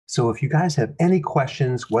So if you guys have any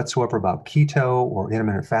questions whatsoever about keto or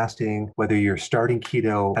intermittent fasting, whether you're starting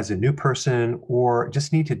keto as a new person or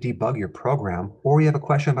just need to debug your program, or you have a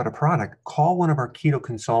question about a product, call one of our keto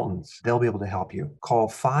consultants. They'll be able to help you. Call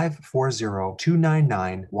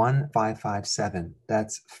 540-299-1557.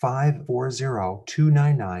 That's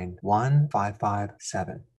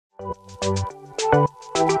 540-299-1557.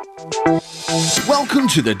 Welcome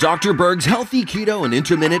to the Dr. Berg's Healthy Keto and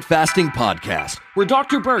Intermittent Fasting Podcast, where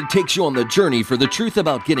Dr. Berg takes you on the journey for the truth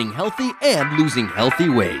about getting healthy and losing healthy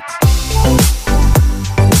weight.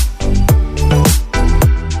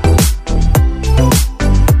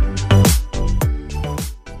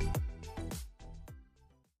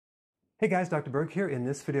 Hey guys, Dr. Berg here. In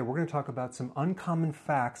this video, we're going to talk about some uncommon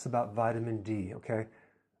facts about vitamin D, okay?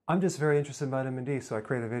 I'm just very interested in vitamin D, so I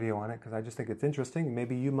create a video on it because I just think it's interesting.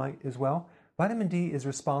 Maybe you might as well. Vitamin D is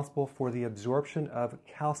responsible for the absorption of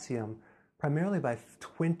calcium primarily by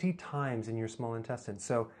 20 times in your small intestine.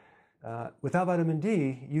 So without vitamin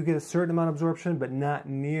D, you get a certain amount of absorption, but not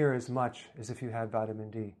near as much as if you had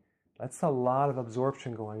vitamin D. That's a lot of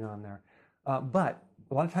absorption going on there. But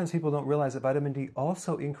a lot of times people don't realize that vitamin D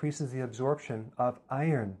also increases the absorption of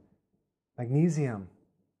iron, magnesium,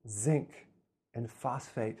 zinc, and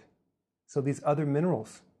phosphate. So these other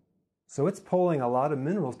minerals. So it's pulling a lot of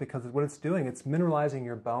minerals because what it's doing, it's mineralizing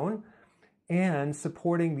your bone and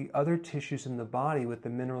supporting the other tissues in the body with the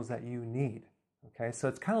minerals that you need. Okay, so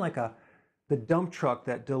it's kind of like the dump truck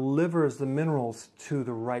that delivers the minerals to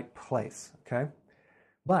the right place. Okay,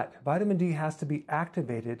 but vitamin D has to be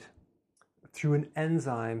activated through an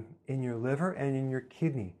enzyme in your liver and in your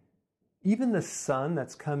kidney. Even the sun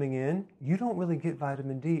that's coming in, you don't really get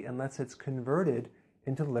vitamin D unless it's converted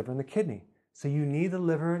into the liver and the kidney. So you need the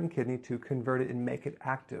liver and kidney to convert it and make it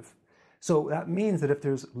active. So that means that if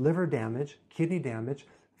there's liver damage, kidney damage,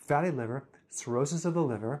 fatty liver, cirrhosis of the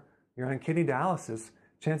liver, you're on kidney dialysis,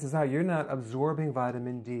 chances are you're not absorbing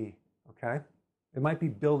vitamin D, okay? It might be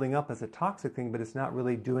building up as a toxic thing, but it's not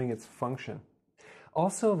really doing its function.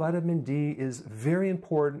 Also, vitamin D is very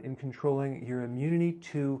important in controlling your immunity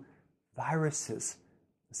to viruses,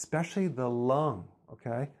 especially the lung,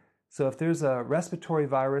 okay? So if there's a respiratory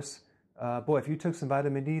virus, boy, if you took some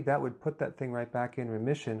vitamin D, that would put that thing right back in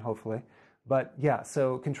remission, hopefully. But yeah,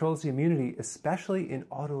 so it controls the immunity, especially in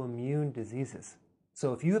autoimmune diseases.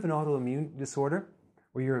 So if you have an autoimmune disorder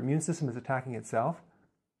where your immune system is attacking itself,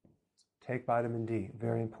 take vitamin D,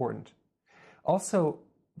 very important. Also,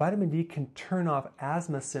 vitamin D can turn off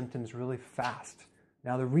asthma symptoms really fast.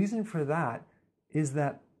 Now, the reason for that is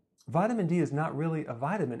that vitamin D is not really a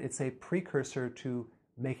vitamin. It's a precursor to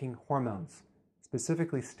making hormones,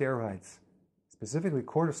 specifically steroids, specifically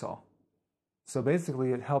cortisol. So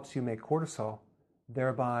basically, it helps you make cortisol,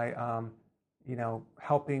 thereby,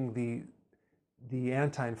 helping the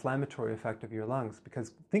anti-inflammatory effect of your lungs.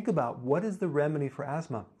 Because think about what is the remedy for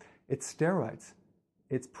asthma? It's steroids.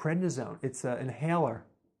 It's prednisone. It's an inhaler.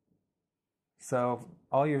 So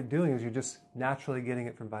all you're doing is you're just naturally getting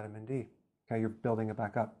it from vitamin D. Okay, you're building it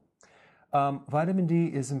back up. Vitamin D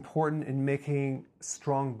is important in making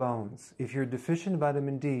strong bones. If you're deficient in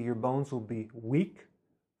vitamin D, your bones will be weak,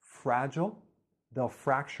 fragile, they'll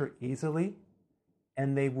fracture easily,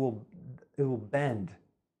 and it will bend.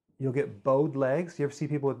 You'll get bowed legs. You ever see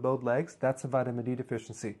people with bowed legs? That's a vitamin D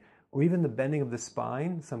deficiency. Or even the bending of the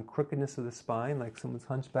spine, some crookedness of the spine, like someone's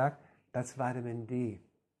hunchback, that's vitamin D.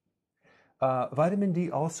 Vitamin D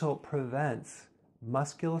also prevents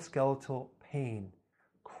musculoskeletal pain,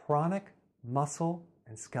 chronic muscle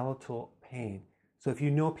and skeletal pain. So if you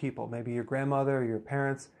know people, maybe your grandmother or your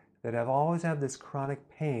parents, that always have this chronic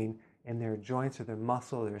pain in their joints or their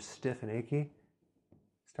muscle, they're stiff and achy,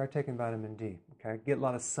 start taking vitamin D, okay? Get a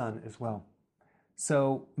lot of sun as well.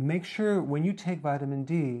 So make sure when you take vitamin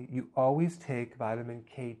D, you always take vitamin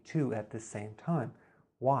K2 at the same time.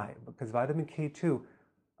 Why? Because vitamin K2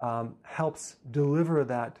 helps deliver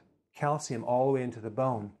that calcium all the way into the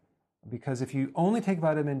bone. Because if you only take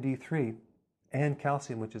vitamin D3 and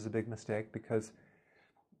calcium, which is a big mistake, because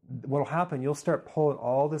what will happen, you'll start pulling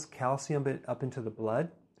all this calcium up into the blood,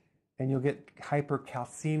 and you'll get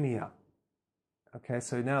hypercalcemia. Okay,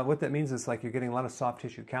 so now what that means is like you're getting a lot of soft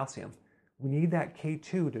tissue calcium. We need that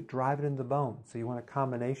K2 to drive it into the bone, so you want a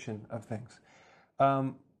combination of things.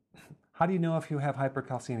 How do you know if you have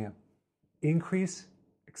hypercalcemia? Increase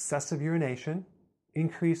excessive urination,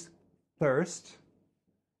 increase thirst,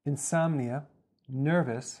 insomnia,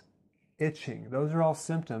 nervous, itching. Those are all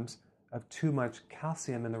symptoms of too much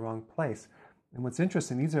calcium in the wrong place. And what's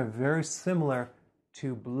interesting, these are very similar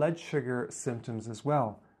to blood sugar symptoms as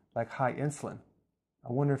well, like high insulin.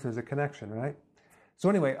 I wonder if there's a connection, right? So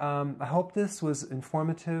anyway, I hope this was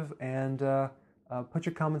informative, and put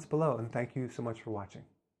your comments below, and thank you so much for watching.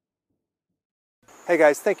 Hey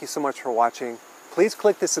guys, thank you so much for watching. Please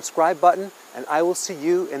click the subscribe button, and I will see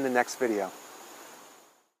you in the next video.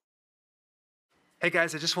 Hey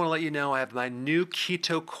guys, I just want to let you know I have my new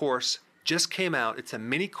keto course just came out. It's a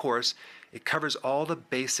mini course. It covers all the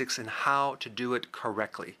basics and how to do it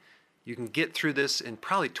correctly. You can get through this in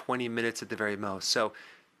probably 20 minutes at the very most. So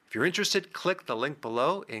if you're interested, click the link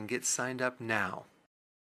below and get signed up now.